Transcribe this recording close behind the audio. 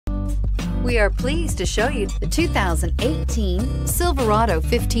We are pleased to show you the 2018 Silverado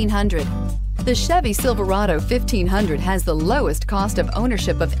 1500. The Chevy Silverado 1500 has the lowest cost of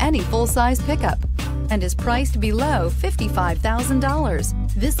ownership of any full-size pickup and is priced below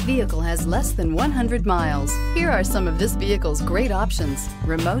 $55,000. This vehicle has less than 100 miles. Here are some of this vehicle's great options: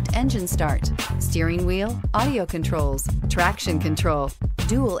 remote engine start, steering wheel audio controls, traction control,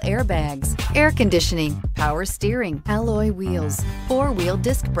 dual airbags, air conditioning, power steering, alloy wheels, four-wheel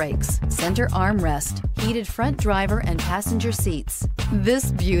disc brakes, center armrest, heated front driver and passenger seats.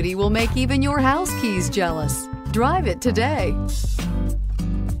 This beauty will make even your house keys jealous. Drive it today.